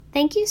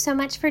Thank you so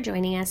much for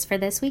joining us for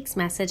this week's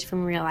message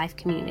from Real Life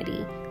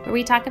Community, where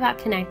we talk about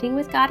connecting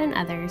with God and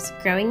others,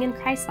 growing in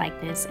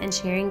Christ-likeness, and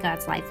sharing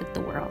God's life with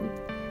the world.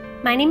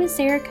 My name is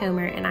Sarah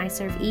Comer, and I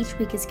serve each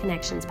week as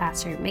Connections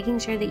Pastor, making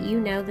sure that you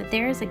know that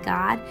there is a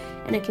God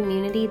and a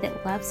community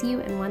that loves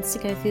you and wants to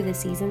go through the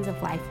seasons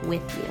of life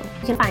with you.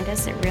 You can find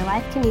us at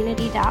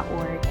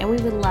reallifecommunity.org, and we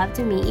would love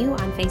to meet you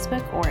on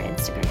Facebook or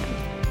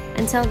Instagram.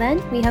 Until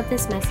then, we hope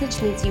this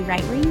message meets you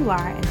right where you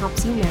are and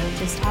helps you know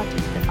just how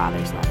deep the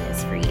Father's love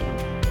is for you.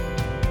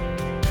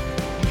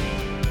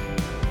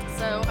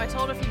 So I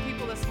told a few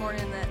people this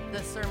morning that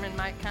this sermon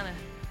might kind of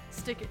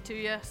stick it to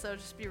you, so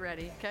just be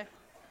ready, okay?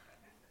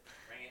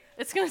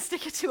 It's going to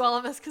stick it to all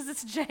of us because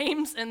it's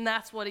James, and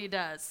that's what he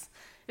does.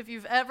 If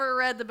you've ever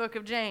read the book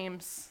of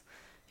James,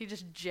 he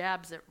just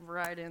jabs it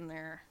right in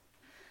there.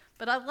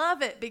 But I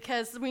love it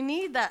because we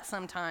need that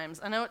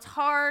sometimes. I know it's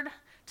hard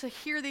to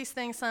hear these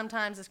things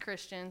sometimes as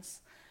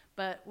Christians,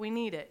 but we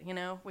need it, you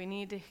know? We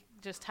need to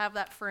just have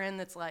that friend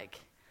that's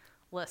like,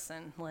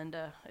 listen,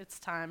 Linda, it's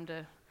time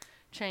to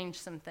change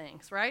some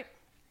things, right?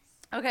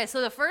 Okay, so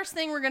the first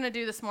thing we're going to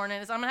do this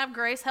morning is I'm going to have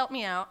Grace help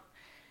me out,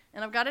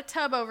 and I've got a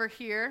tub over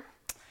here,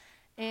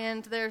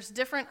 and there's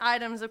different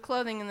items of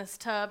clothing in this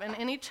tub, and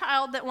any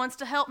child that wants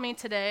to help me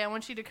today, I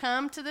want you to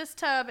come to this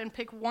tub and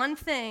pick one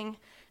thing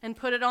and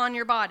put it on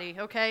your body,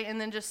 okay?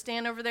 And then just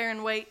stand over there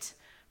and wait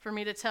for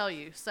me to tell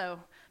you.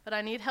 But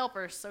I need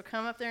helpers, so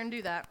come up there and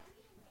do that.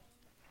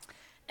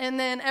 And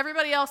then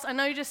everybody else, I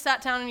know you just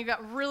sat down and you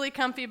got really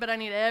comfy, but I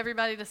need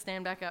everybody to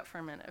stand back up for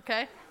a minute,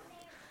 okay?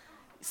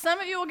 Some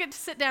of you will get to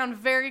sit down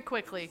very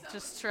quickly,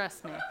 just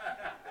trust me.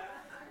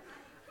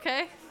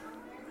 Okay?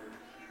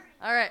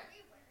 All right.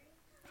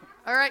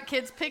 All right,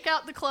 kids, pick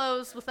out the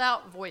clothes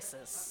without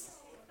voices.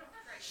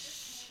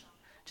 Shh.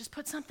 Just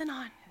put something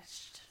on.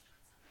 Shh.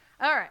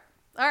 All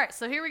right,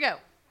 so here we go.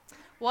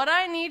 What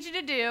I need you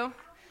to do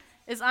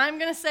is I'm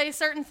going to say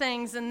certain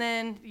things, and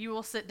then you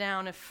will sit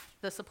down if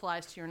this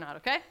applies to you or not,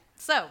 okay?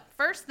 So,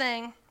 first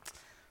thing,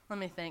 let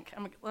me think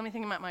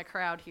about my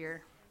crowd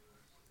here.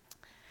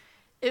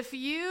 If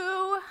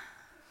you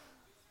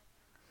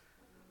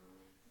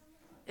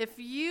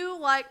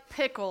like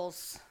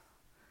pickles,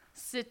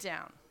 sit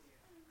down.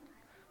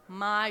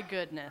 My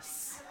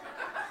goodness.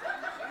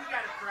 You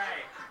gotta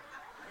pray.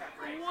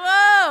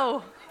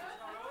 Whoa!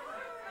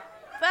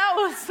 That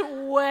was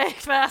way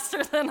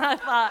faster than I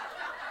thought.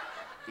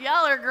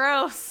 Y'all are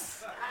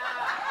gross.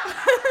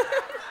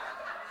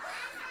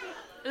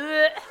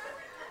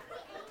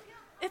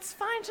 It's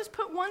fine, just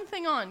put one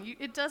thing on.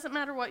 It doesn't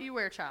matter what you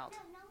wear, child.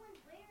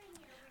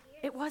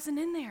 It wasn't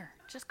in there.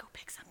 Just go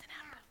pick something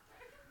up.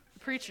 The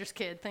preacher's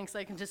kid thinks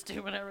they can just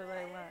do whatever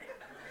they want.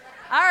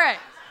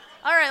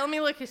 All right, let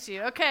me look at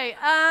you. Okay,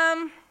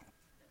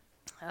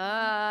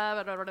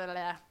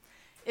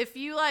 if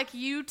you like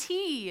UT,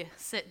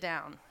 sit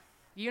down.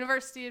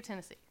 University of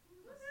Tennessee.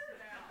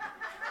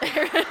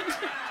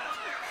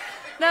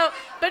 No,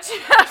 but you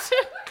have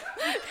to.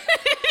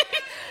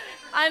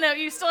 I know,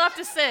 you still have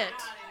to sit.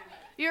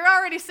 You're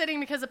already sitting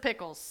because of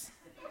pickles.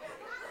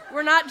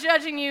 We're not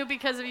judging you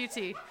because of UT.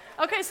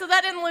 Okay, so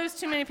that didn't lose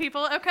too many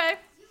people, okay?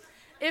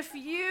 If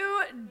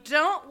you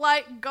don't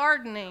like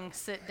gardening,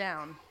 sit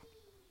down.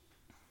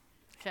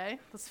 Okay,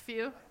 that's a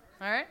few,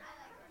 all right?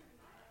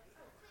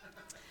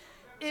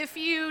 If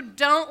you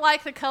don't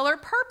like the color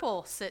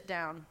purple, sit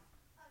down.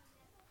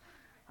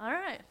 All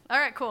right,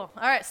 cool.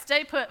 All right,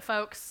 stay put,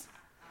 folks.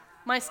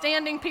 My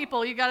standing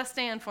people, you got to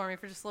stand for me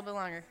for just a little bit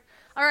longer.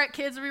 All right,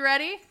 kids, are we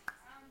ready?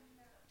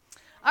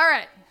 All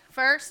right,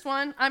 first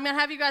one. I'm going to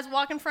have you guys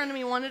walk in front of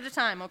me one at a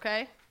time,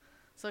 okay?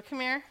 So come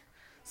here.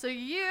 So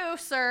you,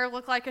 sir,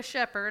 look like a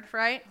shepherd,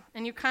 right?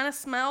 And you kind of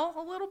smell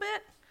a little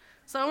bit.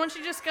 So I want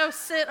you to just go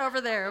sit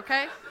over there,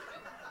 okay?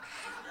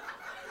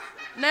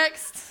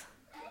 Next.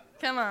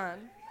 Come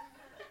on.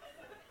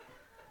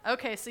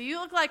 Okay, so you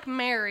look like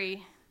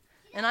Mary,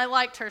 and I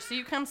liked her, so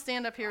you come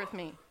stand up here with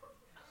me.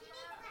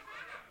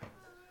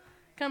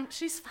 Come,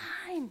 she's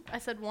fine. I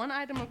said one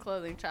item of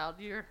clothing, child.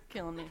 You're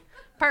killing me.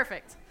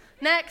 Perfect.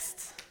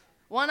 Next,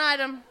 one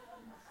item.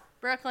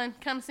 Brooklyn,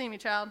 come see me,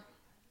 child.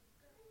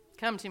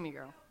 Come to me,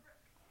 girl.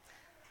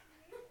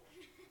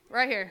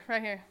 Right here.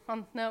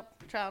 Nope,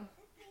 child.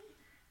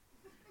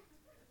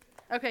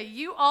 Okay,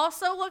 you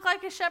also look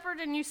like a shepherd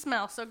and you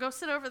smell, so go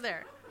sit over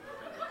there.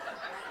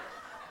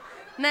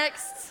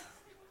 Next.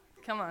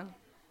 Come on.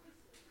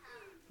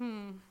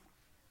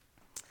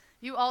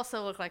 You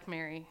also look like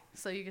Mary,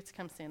 so you get to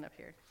come stand up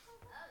here.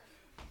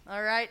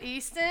 All right,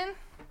 Easton.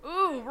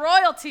 Ooh,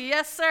 royalty,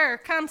 yes, sir.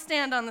 Come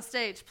stand on the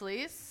stage,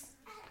 please.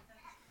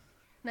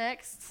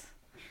 Next.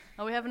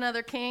 Oh, we have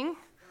another king.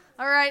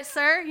 All right,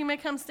 sir, you may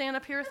come stand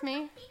up here with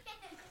me.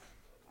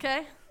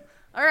 Okay.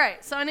 All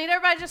right, so I need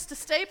everybody just to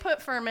stay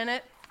put for a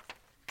minute,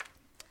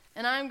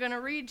 and I'm going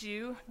to read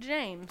you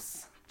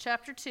James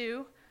chapter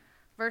 2,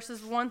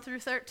 verses 1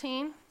 through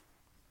 13.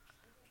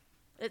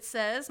 It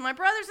says, "My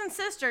brothers and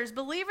sisters,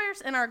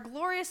 believers in our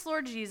glorious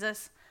Lord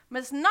Jesus,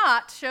 must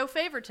not show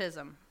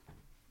favoritism."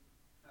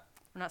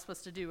 We're not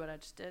supposed to do what I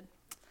just did.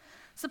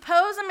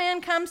 Suppose a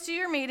man comes to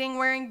your meeting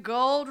wearing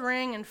gold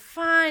ring and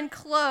fine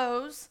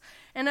clothes,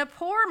 and a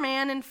poor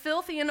man in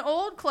filthy and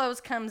old clothes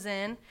comes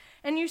in,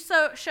 and you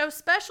show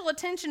special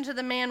attention to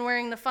the man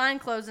wearing the fine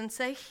clothes and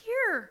say,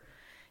 "Here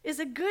is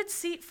a good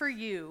seat for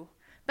you."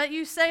 But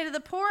you say to the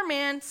poor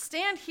man,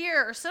 "Stand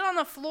here or sit on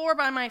the floor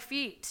by my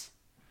feet."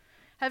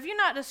 Have you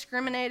not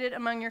discriminated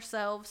among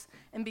yourselves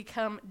and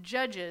become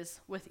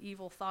judges with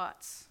evil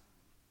thoughts?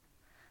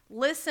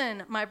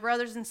 Listen, my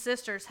brothers and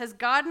sisters, has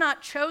God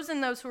not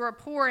chosen those who are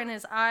poor in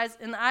the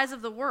eyes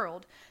of the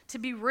world, to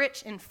be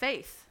rich in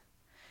faith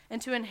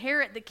and to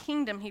inherit the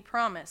kingdom he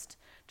promised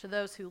to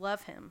those who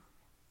love him?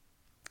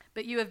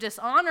 But you have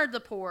dishonored the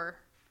poor.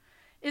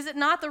 Is it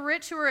not the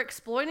rich who are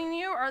exploiting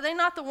you? Are they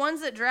not the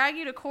ones that drag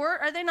you to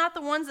court? Are they not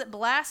the ones that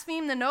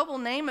blaspheme the noble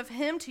name of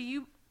him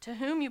to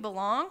whom you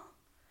belong?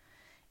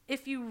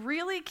 If you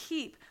really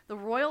keep the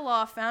royal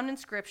law found in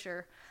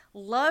Scripture,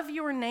 love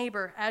your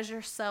neighbor as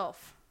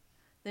yourself,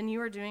 then you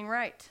are doing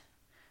right.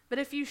 But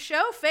if you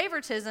show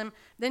favoritism,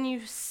 then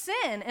you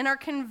sin and are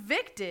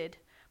convicted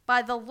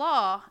by the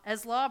law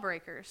as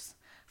lawbreakers.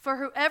 For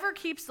whoever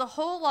keeps the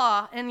whole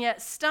law and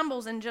yet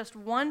stumbles in just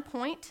one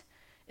point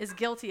is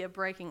guilty of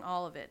breaking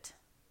all of it.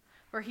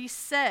 For he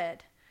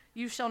said,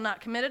 "You shall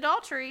not commit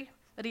adultery,"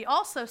 but he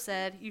also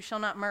said, "You shall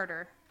not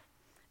murder."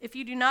 If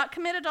you do not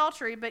commit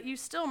adultery, but you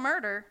still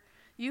murder,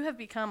 you have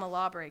become a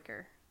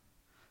lawbreaker.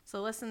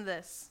 So listen to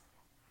this.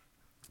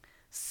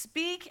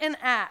 Speak and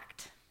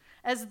act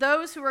as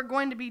those who are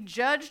going to be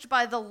judged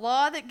by the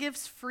law that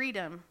gives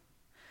freedom,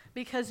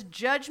 because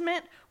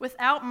judgment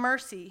without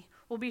mercy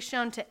will be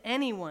shown to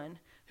anyone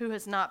who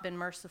has not been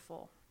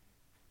merciful,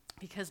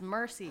 because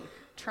mercy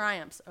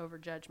triumphs over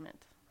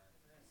judgment.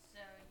 So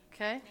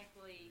you Okay?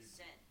 technically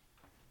sin.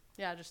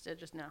 Yeah, I just did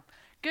just now.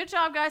 Good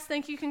job, guys.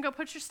 Thank you. You can go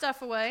put your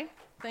stuff away.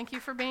 Thank you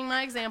for being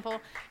my example.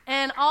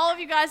 And all of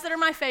you guys that are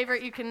my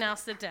favorite, you can now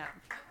sit down.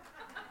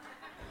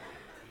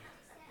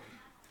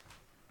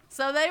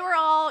 So they were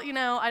all,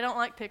 I don't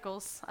like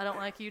pickles. I don't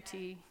like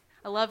UT.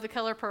 I love the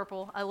color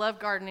purple. I love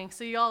gardening.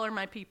 So you all are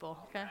my people,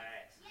 okay?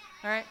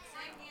 All right?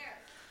 Same here.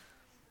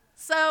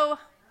 So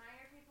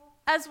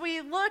as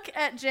we look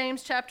at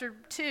James chapter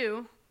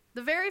 2,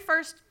 the very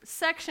first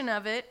section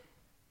of it,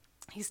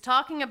 he's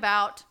talking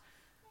about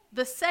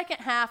the second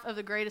half of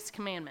the greatest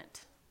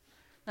commandment.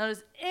 Now,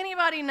 does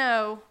anybody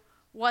know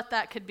what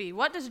that could be?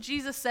 What does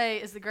Jesus say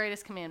is the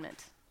greatest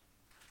commandment?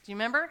 Do you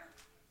remember?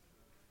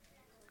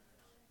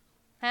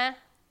 Huh?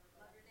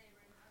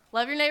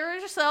 Love your neighbor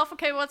as yourself.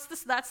 Okay,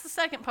 that's the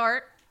second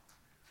part.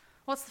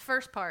 What's the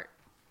first part?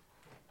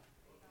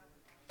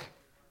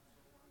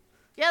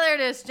 Yeah, there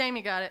it is.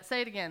 Jamie got it.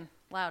 Say it again,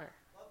 louder.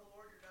 Love the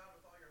Lord your God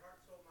with all your heart,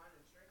 soul, mind,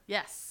 and strength.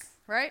 Yes,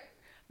 right?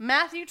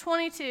 Matthew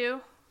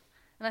 22,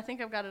 and I think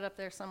I've got it up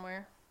there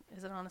somewhere.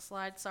 Is it on a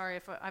slide? Sorry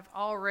if I've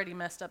already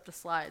messed up the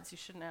slides. You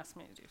shouldn't ask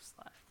me to do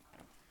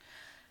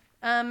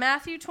slides.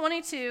 Matthew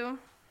 22,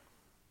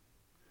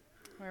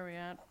 where are we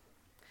at?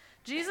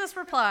 Jesus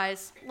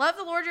replies, "Love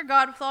the Lord your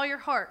God with all your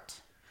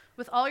heart,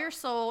 with all your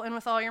soul, and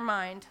with all your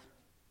mind.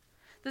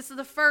 This is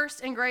the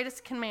first and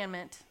greatest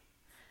commandment.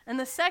 And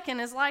the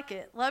second is like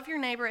it. Love your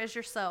neighbor as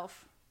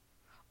yourself.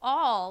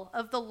 All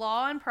of the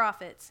law and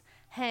prophets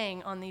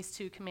hang on these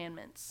two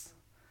commandments."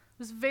 It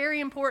was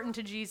very important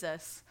to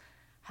Jesus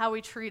how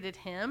we treated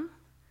him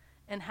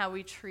and how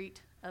we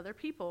treat other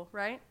people,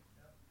 right?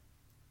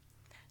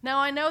 Now,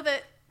 I know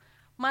that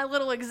my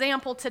little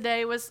example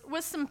today was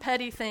some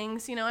petty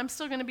things. I'm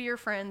still going to be your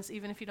friends,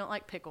 even if you don't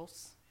like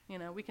pickles.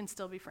 We can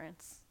still be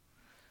friends.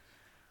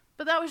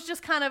 But that was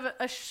just kind of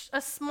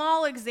a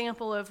small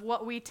example of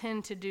what we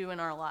tend to do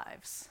in our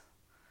lives,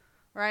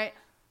 right?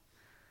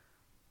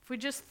 If we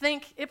just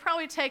think, it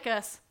probably take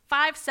us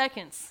 5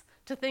 seconds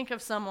to think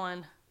of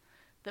someone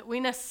that we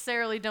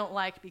necessarily don't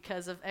like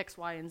because of X,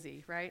 Y, and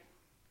Z, right?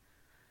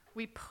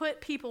 We put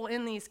people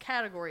in these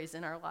categories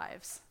in our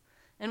lives,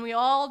 and we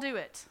all do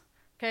it.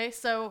 Okay,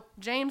 so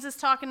James is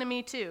talking to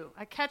me too.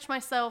 I catch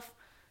myself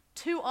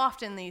too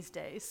often these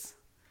days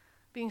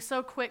being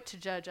so quick to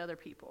judge other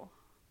people.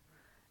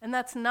 And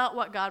that's not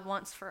what God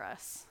wants for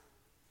us.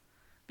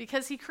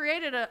 Because he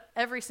created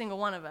every single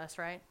one of us,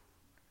 right?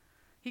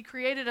 He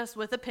created us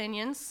with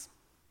opinions.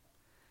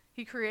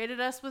 He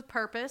created us with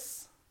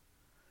purpose.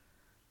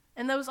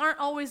 And those aren't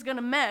always going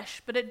to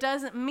mesh, but it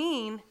doesn't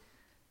mean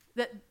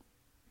that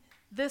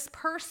this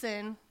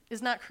person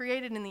is not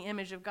created in the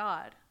image of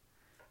God,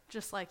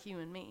 just like you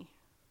and me,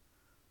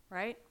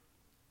 right?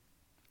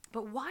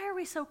 But why are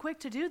we so quick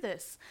to do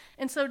this?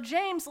 And so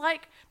James,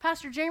 like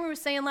Pastor Jamie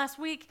was saying last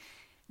week,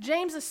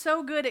 James is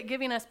so good at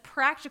giving us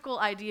practical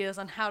ideas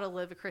on how to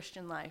live a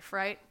Christian life,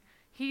 right?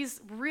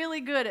 He's really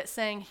good at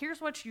saying,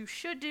 here's what you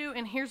should do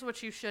and here's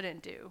what you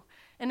shouldn't do.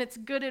 And it's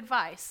good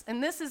advice.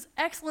 And this is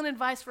excellent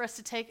advice for us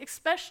to take,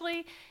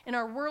 especially in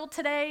our world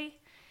today,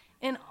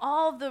 in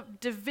all the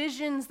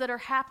divisions that are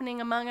happening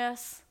among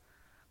us,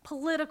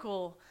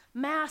 political,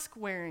 mask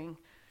wearing,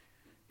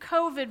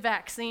 COVID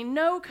vaccine,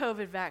 no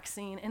COVID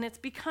vaccine, and it's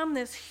become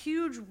this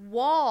huge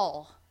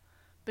wall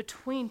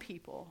between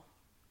people.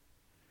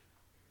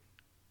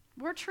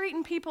 we're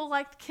treating people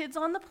like kids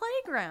on the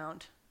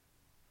playground,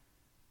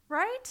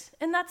 right?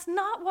 And that's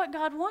not what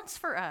God wants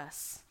for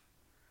us.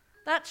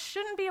 That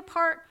shouldn't be a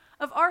part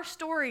of our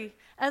story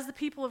as the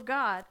people of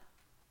God.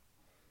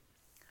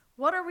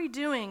 What are we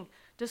doing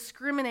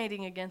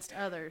discriminating against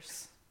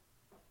others?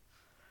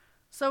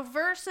 So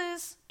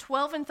verses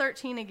 12 and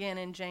 13 again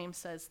in James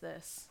says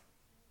this.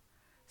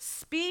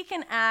 Speak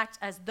and act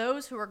as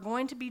those who are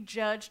going to be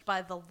judged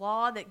by the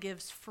law that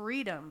gives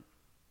freedom,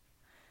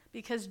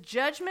 because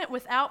judgment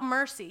without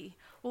mercy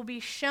will be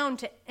shown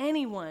to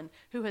anyone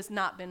who has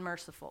not been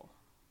merciful.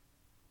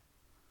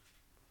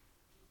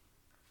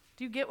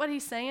 Do you get what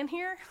he's saying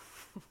here?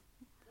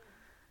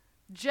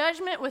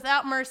 Judgment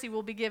without mercy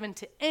will be given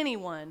to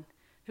anyone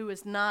who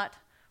is not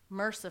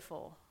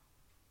merciful.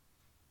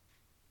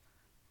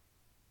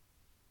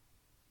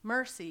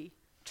 Mercy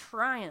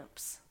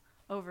triumphs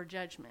over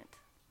judgment.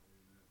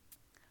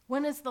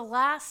 When is the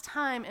last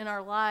time in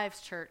our lives,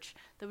 church,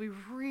 that we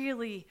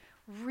really,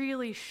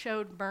 really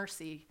showed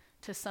mercy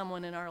to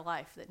someone in our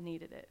life that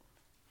needed it?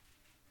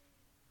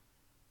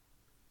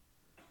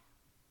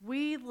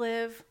 We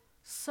live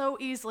so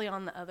easily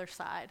on the other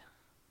side.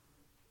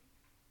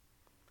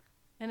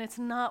 And it's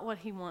not what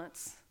he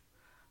wants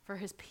for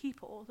his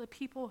people, the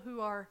people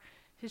who are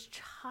his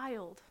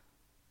child,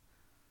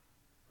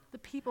 the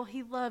people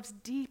he loves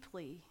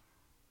deeply.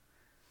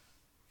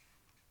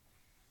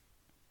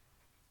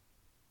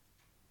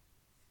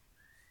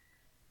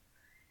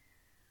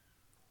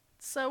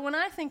 So when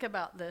I think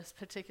about this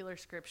particular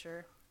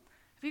scripture,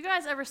 have you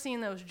guys ever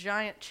seen those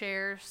giant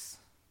chairs?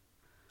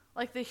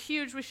 Like the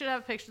huge, we should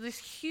have a picture,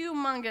 these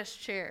humongous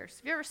chairs.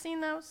 Have you ever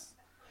seen those?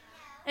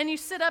 And you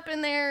sit up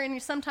in there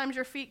and sometimes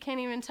your feet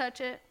can't even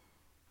touch it.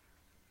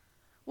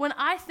 When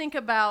I think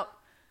about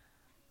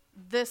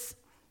this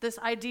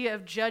idea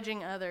of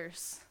judging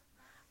others,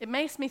 it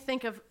makes me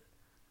think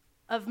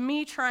of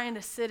me trying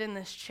to sit in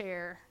this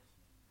chair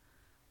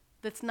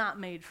that's not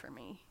made for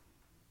me.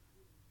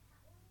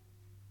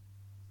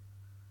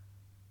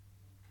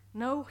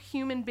 No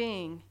human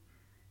being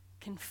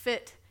can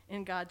fit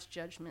in God's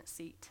judgment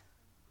seat.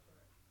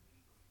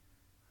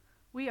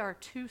 We are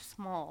too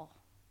small.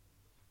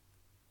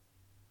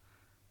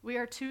 We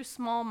are too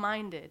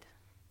small-minded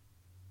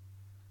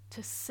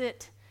to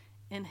sit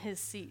in his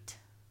seat.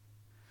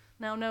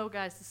 Now, no,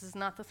 guys, this is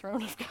not the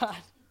throne of God.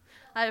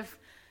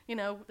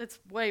 It's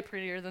way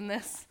prettier than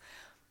this.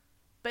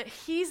 But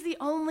he's the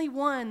only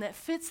one that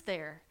fits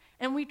there.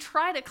 And we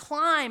try to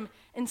climb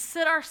and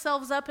sit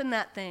ourselves up in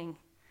that thing.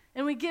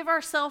 And we give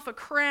ourselves a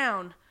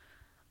crown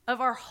of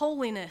our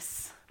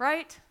holiness,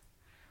 right?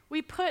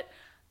 We put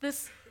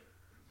this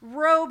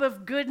robe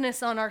of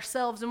goodness on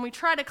ourselves and we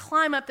try to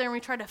climb up there and we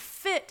try to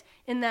fit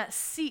in that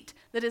seat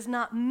that is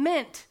not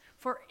meant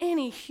for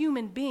any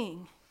human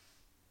being.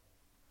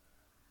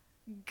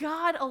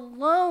 God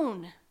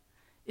alone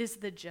is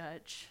the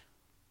judge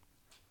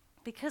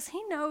because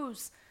he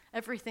knows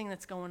everything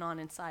that's going on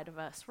inside of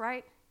us,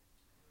 right?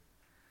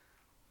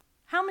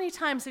 How many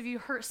times have you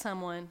hurt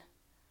someone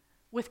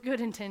with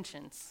good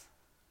intentions?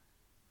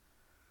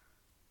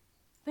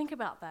 Think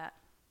about that.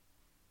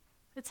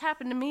 It's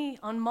happened to me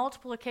on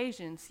multiple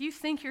occasions. You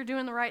think you're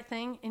doing the right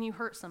thing and you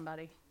hurt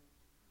somebody.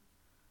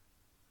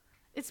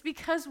 It's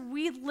because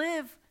we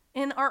live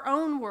in our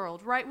own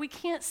world, right? We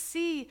can't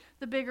see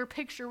the bigger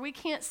picture. We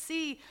can't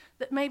see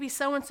that maybe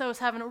so-and-so is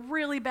having a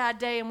really bad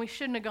day and we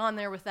shouldn't have gone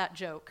there with that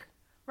joke,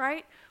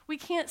 right? We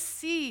can't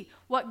see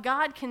what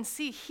God can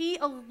see. He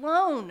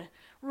alone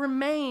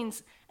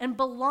remains and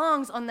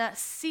belongs on that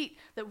seat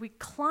that we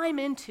climb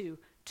into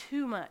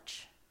too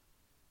much.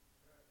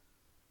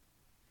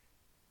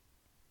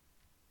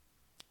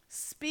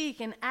 Speak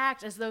and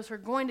act as those who are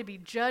going to be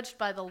judged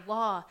by the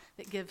law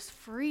that gives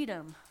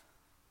freedom.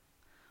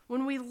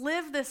 When we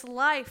live this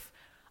life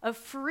of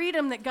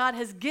freedom that God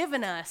has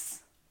given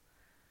us,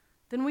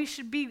 then we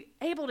should be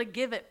able to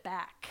give it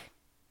back,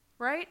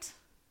 right?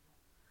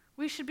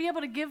 We should be able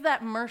to give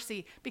that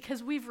mercy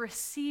because we've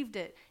received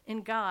it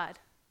in God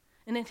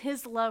and in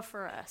his love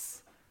for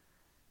us.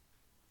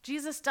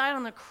 Jesus died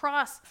on the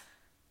cross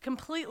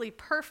completely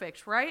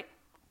perfect, right?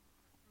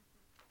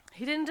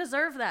 He didn't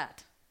deserve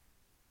that.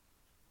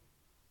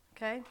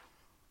 Okay?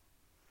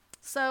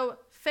 So,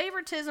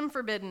 favoritism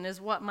forbidden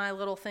is what my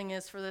little thing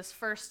is for this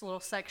first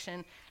little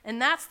section.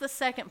 And that's the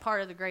second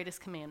part of the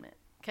greatest commandment,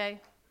 okay?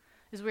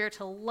 Is we are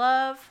to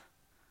love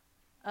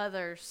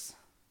others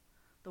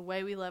the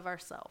way we love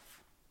ourselves.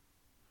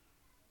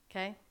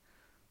 Okay?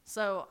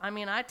 So,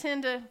 I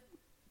tend to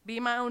be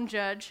my own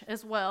judge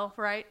as well,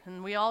 right?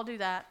 And we all do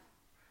that.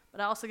 But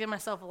I also give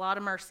myself a lot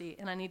of mercy,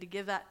 and I need to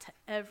give that to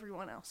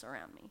everyone else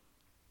around me.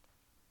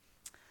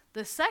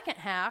 The second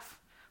half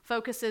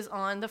focuses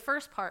on the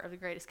first part of the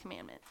greatest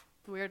commandment.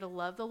 We are to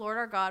love the Lord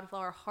our God with all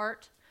our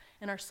heart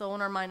and our soul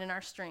and our mind and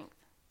our strength.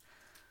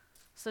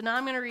 So now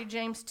I'm going to read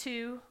James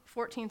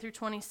 2:14 through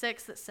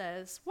 26 that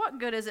says, "What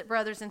good is it,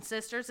 brothers and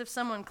sisters, if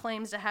someone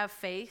claims to have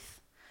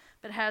faith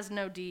but has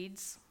no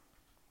deeds?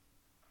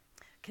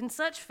 Can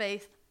such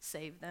faith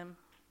save them?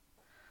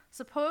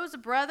 Suppose a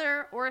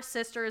brother or a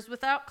sister is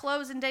without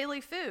clothes and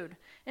daily food,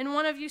 and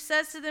one of you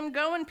says to them,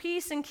 "Go in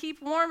peace and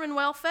keep warm and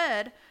well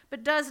fed,"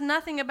 but does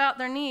nothing about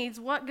their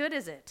needs. What good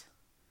is it?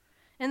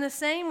 In the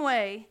same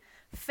way,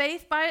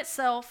 faith by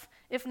itself,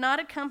 if not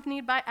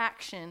accompanied by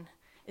action,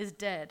 is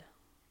dead.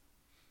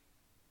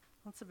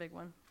 That's a big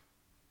one.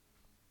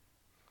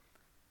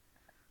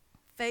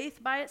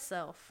 Faith by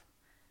itself,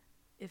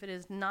 if it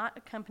is not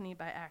accompanied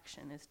by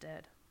action, is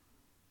dead.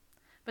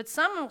 But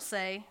some will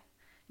say,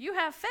 "You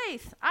have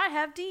faith, I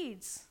have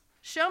deeds.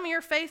 Show me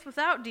your faith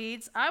without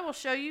deeds. I will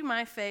show you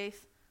my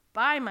faith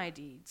by my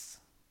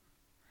deeds."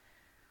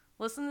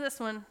 Listen to this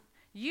one.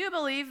 You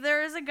believe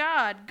there is a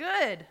God.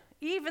 Good.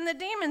 Even the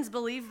demons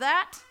believe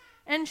that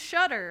and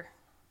shudder.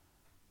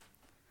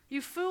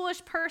 You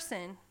foolish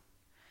person.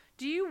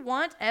 Do you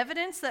want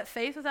evidence that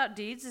faith without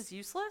deeds is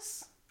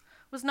useless?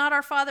 Was not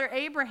our father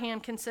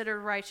Abraham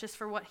considered righteous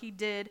for what he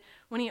did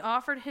when he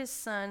offered his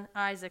son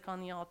Isaac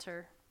on the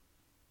altar?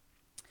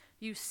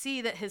 You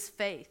see that his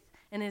faith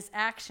and his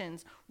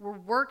actions were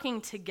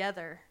working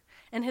together,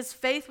 and his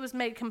faith was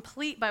made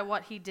complete by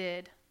what he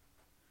did.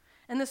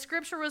 And the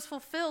scripture was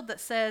fulfilled that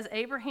says,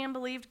 Abraham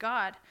believed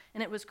God,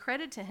 and it was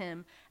credited to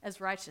him as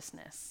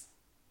righteousness.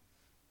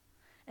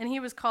 And he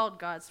was called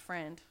God's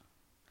friend.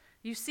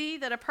 You see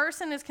that a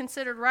person is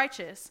considered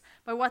righteous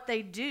by what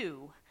they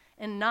do,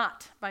 and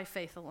not by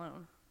faith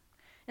alone.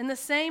 In the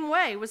same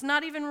way, was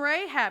not even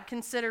Rahab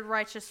considered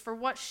righteous for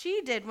what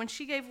she did when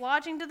she gave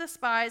lodging to the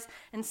spies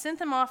and sent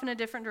them off in a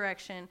different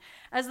direction?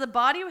 As the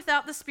body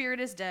without the spirit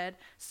is dead,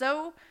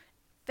 so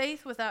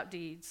faith without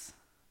deeds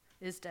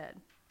is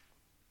dead.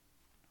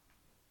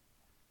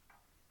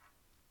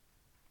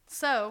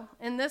 So,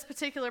 in this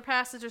particular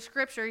passage of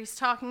Scripture, he's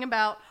talking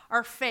about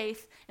our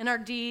faith and our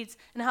deeds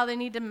and how they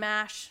need to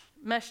mesh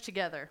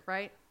together,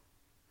 right?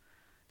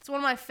 It's one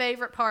of my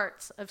favorite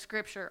parts of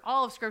Scripture,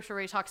 all of Scripture,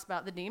 where he talks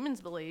about the demons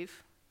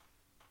believe.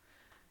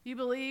 You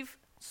believe,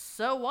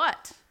 so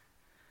what?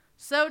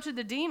 So to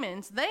the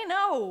demons, they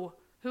know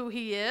who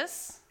he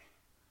is,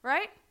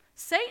 right?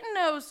 Satan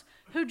knows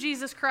who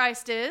Jesus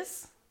Christ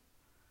is,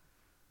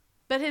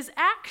 but his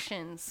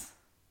actions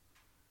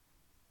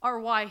are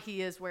why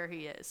he is where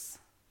he is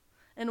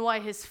and why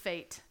his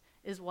fate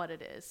is what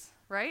it is,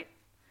 right?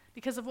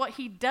 Because of what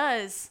he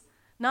does,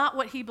 not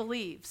what he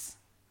believes.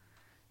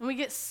 And we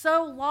get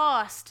so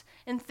lost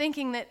in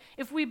thinking that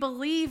if we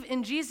believe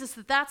in Jesus,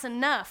 that that's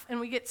enough. And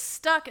we get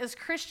stuck as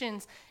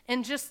Christians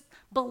in just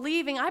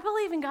believing, I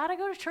believe in God, I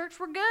go to church,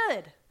 we're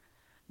good.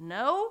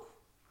 No.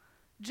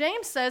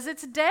 James says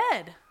it's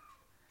dead.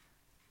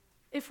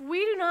 If we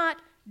do not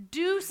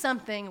do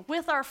something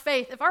with our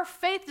faith, if our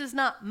faith does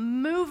not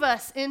move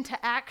us into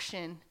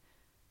action,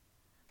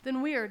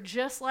 then we are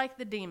just like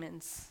the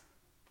demons.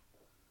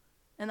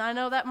 And I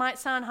know that might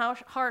sound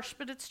harsh,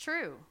 but it's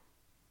true.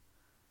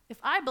 If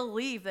I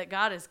believe that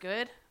God is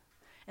good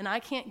and I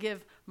can't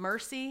give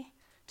mercy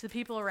to the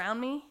people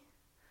around me,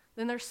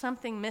 then there's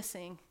something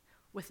missing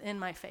within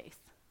my faith.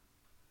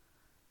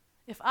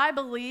 If I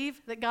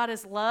believe that God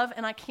is love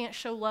and I can't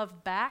show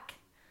love back,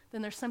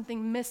 then there's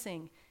something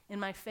missing in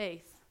my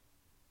faith.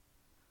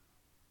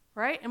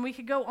 Right? And we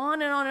could go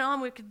on and on and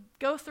on. We could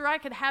go through, I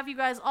could have you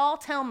guys all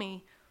tell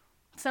me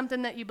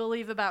something that you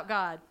believe about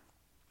God.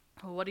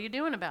 Well, what are you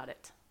doing about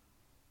it?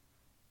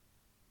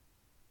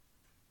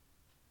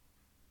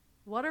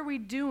 What are we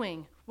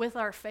doing with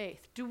our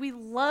faith? Do we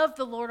love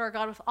the Lord our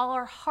God with all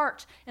our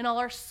heart and all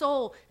our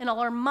soul and all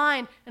our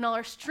mind and all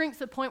our strength to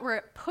the point where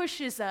it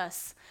pushes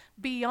us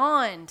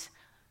beyond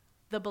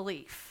the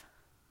belief?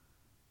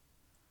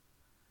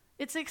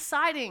 It's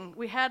exciting.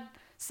 We had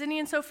Sydney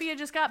and Sophia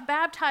just got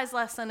baptized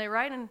last Sunday,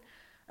 right?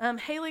 And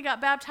Haley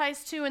got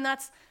baptized too, and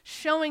that's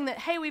showing that,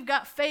 hey, we've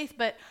got faith,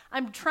 but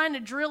I'm trying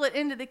to drill it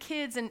into the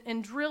kids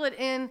and drill it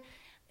in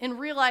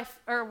real life,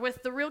 or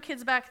with the real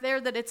kids back there,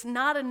 that it's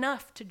not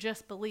enough to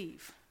just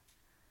believe.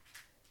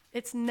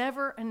 It's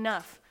never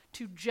enough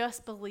to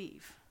just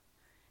believe.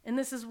 And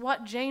this is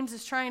what James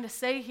is trying to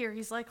say here.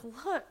 He's like,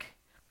 look,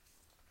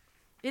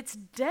 it's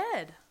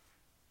dead.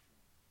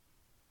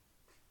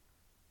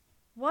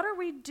 What are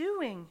we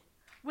doing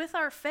with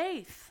our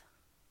faith?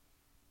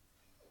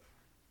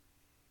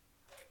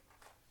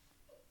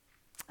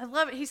 I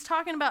love it. He's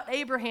talking about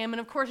Abraham, and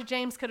of course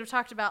James could have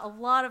talked about a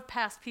lot of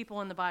past people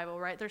in the Bible,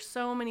 right? There's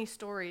so many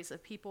stories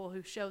of people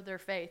who showed their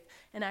faith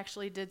and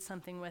actually did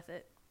something with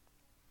it.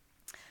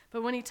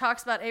 But when he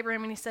talks about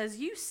Abraham and he says,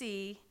 you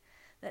see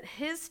that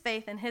his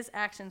faith and his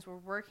actions were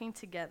working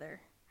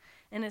together,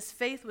 and his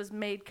faith was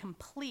made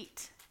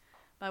complete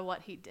by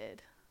what he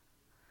did.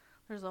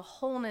 There's a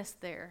wholeness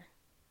there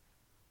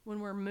when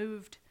we're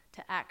moved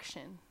to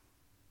action.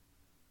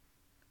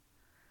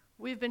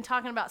 We've been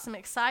talking about some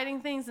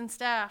exciting things in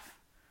staff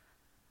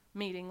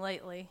meeting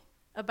lately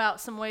about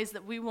some ways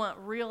that we want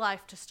real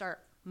life to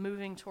start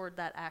moving toward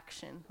that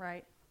action,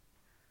 right?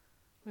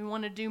 We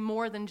want to do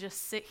more than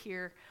just sit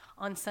here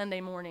on Sunday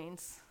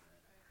mornings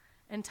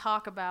and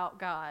talk about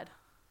God.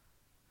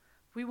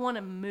 We want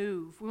to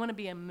move. We want to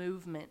be a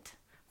movement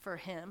for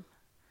him,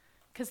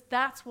 because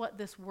that's what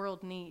this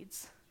world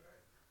needs.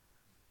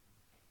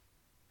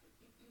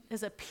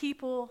 is a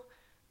people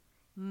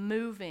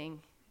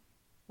moving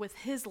with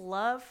his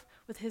love,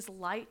 with his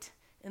light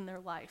in their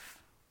life.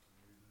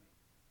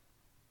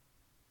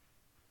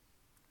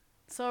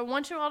 So I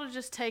want you all to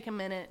just take a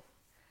minute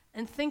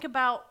and think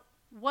about,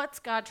 what's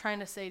God trying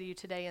to say to you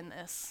today in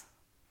this?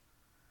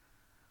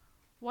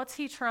 What's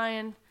he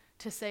trying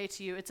to say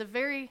to you? It's a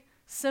very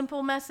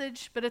simple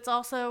message, but it's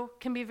also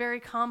can be a very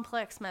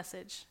complex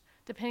message,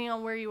 depending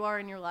on where you are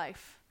in your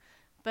life.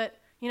 But,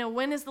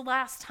 when is the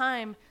last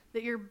time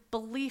that your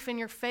belief and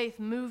your faith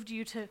moved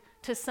you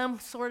to some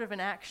sort of an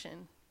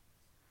action?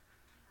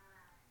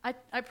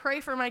 I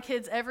pray for my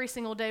kids every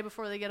single day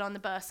before they get on the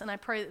bus, and I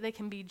pray that they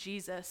can be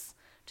Jesus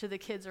to the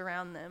kids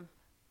around them.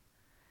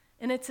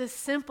 And it's as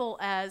simple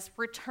as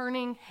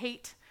returning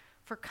hate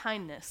for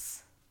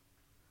kindness.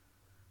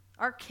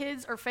 Our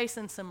kids are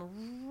facing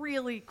some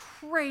really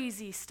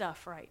crazy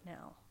stuff right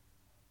now.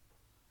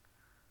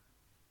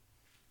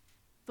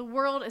 The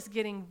world is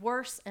getting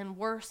worse and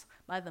worse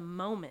by the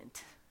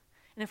moment.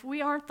 And if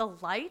we aren't the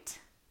light,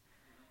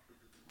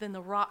 then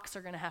the rocks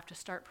are going to have to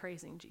start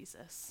praising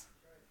Jesus.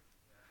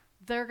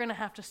 They're going to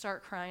have to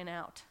start crying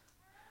out.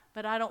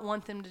 But I don't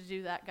want them to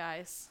do that,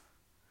 guys.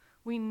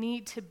 We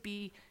need to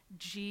be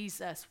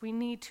Jesus. We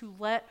need to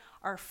let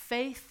our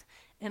faith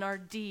and our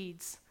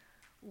deeds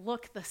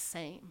look the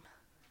same.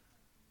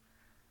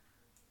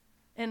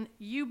 And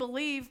you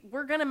believe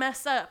we're going to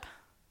mess up.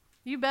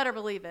 You better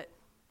believe it.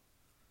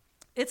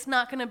 It's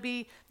not going to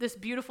be this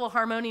beautiful,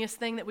 harmonious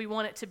thing that we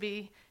want it to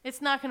be.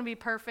 It's not going to be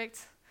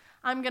perfect.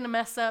 I'm going to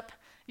mess up.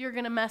 You're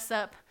going to mess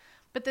up.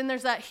 But then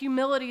there's that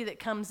humility that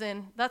comes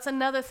in. That's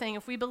another thing.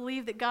 If we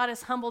believe that God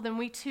is humble, then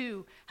we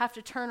too have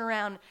to turn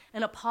around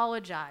and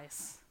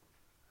apologize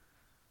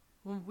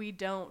when we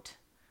don't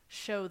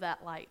show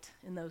that light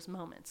in those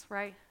moments,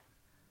 right?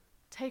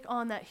 Take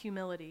on that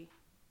humility.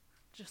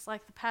 Just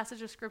like the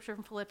passage of scripture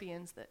from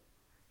Philippians that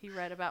he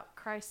read about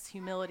Christ's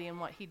humility and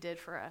what he did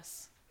for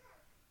us.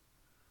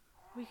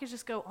 We could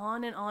just go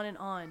on and on and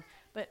on.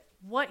 But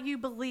what you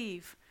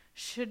believe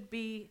should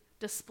be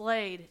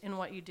displayed in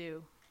what you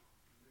do.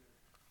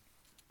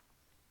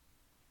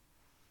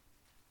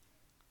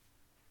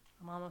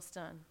 I'm almost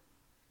done.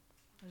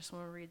 I just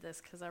want to read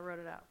this because I wrote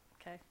it out,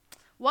 okay?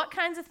 What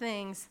kinds of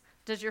things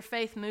does your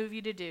faith move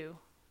you to do?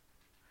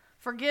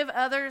 Forgive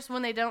others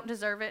when they don't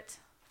deserve it.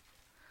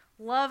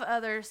 Love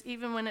others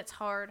even when it's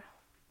hard.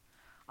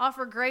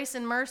 Offer grace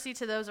and mercy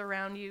to those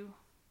around you.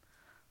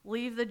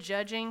 Leave the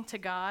judging to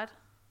God.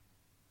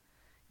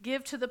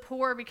 Give to the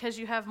poor because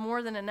you have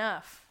more than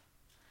enough.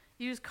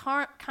 Use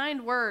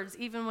kind words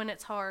even when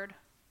it's hard.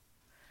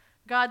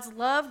 God's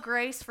love,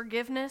 grace,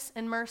 forgiveness,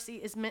 and mercy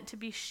is meant to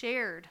be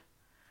shared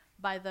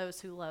by those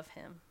who love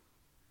him.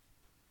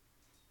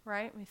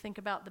 Right? We think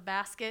about the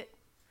basket.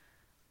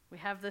 We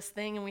have this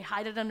thing and we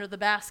hide it under the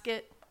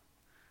basket.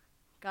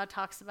 God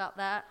talks about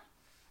that.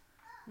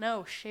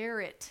 No,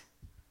 share it.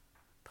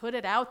 Put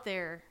it out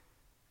there.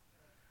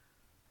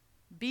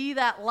 Be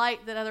that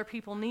light that other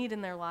people need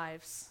in their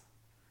lives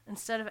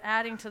instead of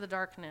adding to the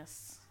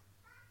darkness.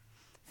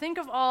 Think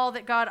of all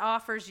that God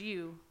offers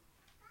you.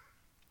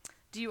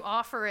 Do you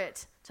offer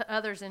it to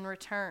others in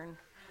return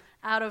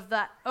out of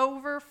that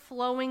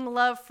overflowing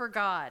love for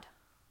God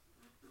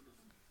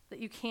that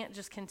you can't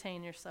just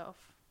contain yourself?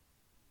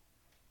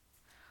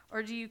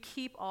 Or do you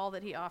keep all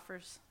that he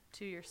offers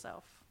to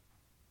yourself?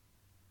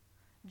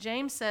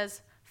 James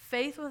says,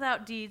 faith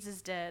without deeds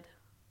is dead.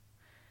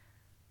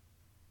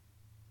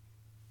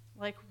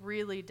 Like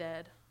really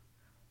dead.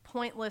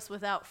 Pointless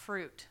without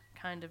fruit,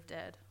 kind of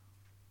dead.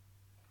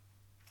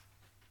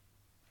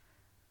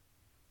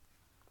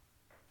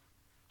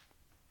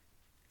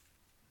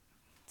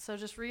 So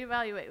just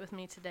reevaluate with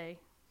me today.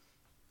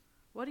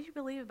 What do you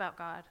believe about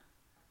God?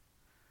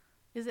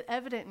 Is it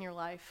evident in your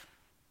life?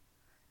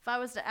 If I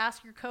was to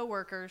ask your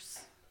coworkers,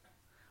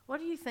 what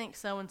do you think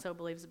so-and-so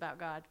believes about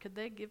God? Could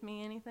they give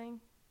me anything?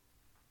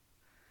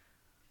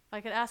 If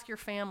I could ask your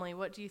family,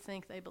 what do you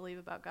think they believe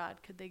about God?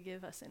 Could they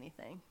give us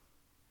anything?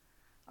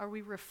 Are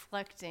we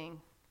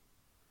reflecting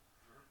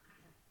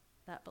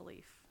that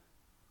belief?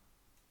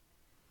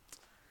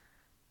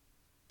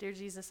 Dear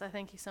Jesus, I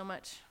thank you so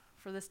much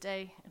for this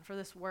day and for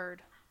this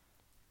word.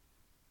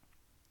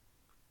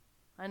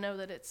 I know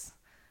that it's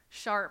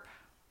sharp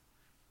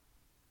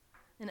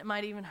and it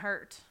might even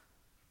hurt.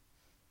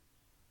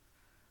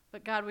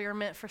 But God, we are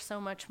meant for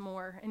so much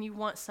more, and you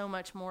want so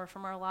much more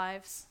from our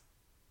lives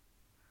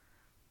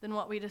than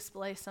what we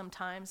display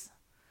sometimes.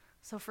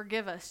 So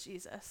forgive us,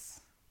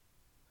 Jesus.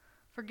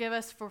 Forgive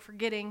us for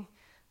forgetting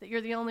that you're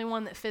the only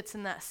one that fits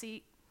in that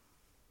seat.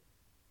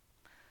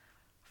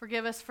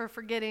 Forgive us for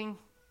forgetting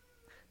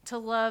to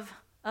love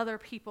other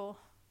people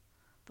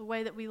the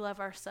way that we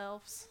love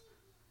ourselves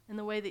and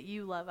the way that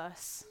you love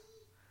us.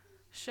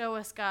 Show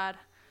us, God,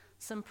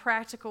 some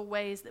practical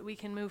ways that we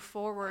can move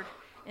forward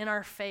in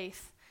our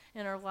faith,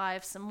 in our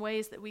lives, some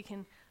ways that we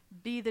can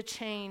be the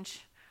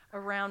change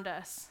around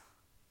us.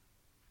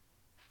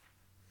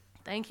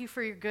 Thank you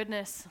for your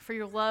goodness, for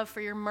your love,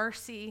 for your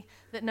mercy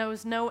that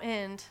knows no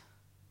end.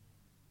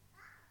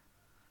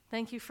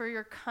 Thank you for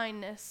your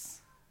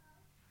kindness.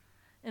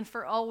 and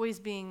for always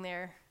being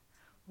there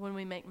when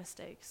we make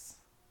mistakes.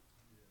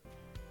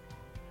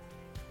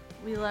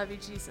 We love you,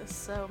 Jesus,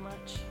 so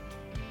much.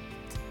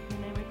 In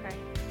your name we pray.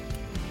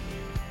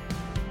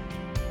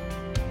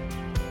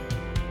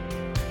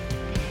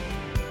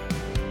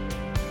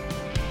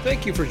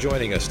 Thank you for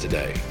joining us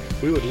today.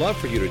 We would love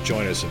for you to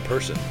join us in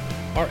person.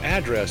 Our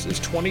address is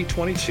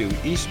 2022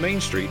 East Main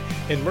Street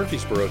in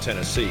Murfreesboro,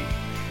 Tennessee.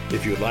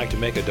 If you would like to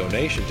make a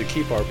donation to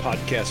keep our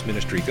podcast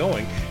ministry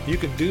going, you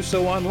can do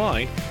so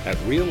online at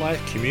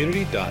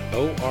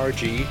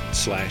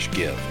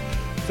reallifecommunity.org/give.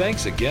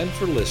 Thanks again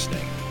for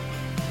listening.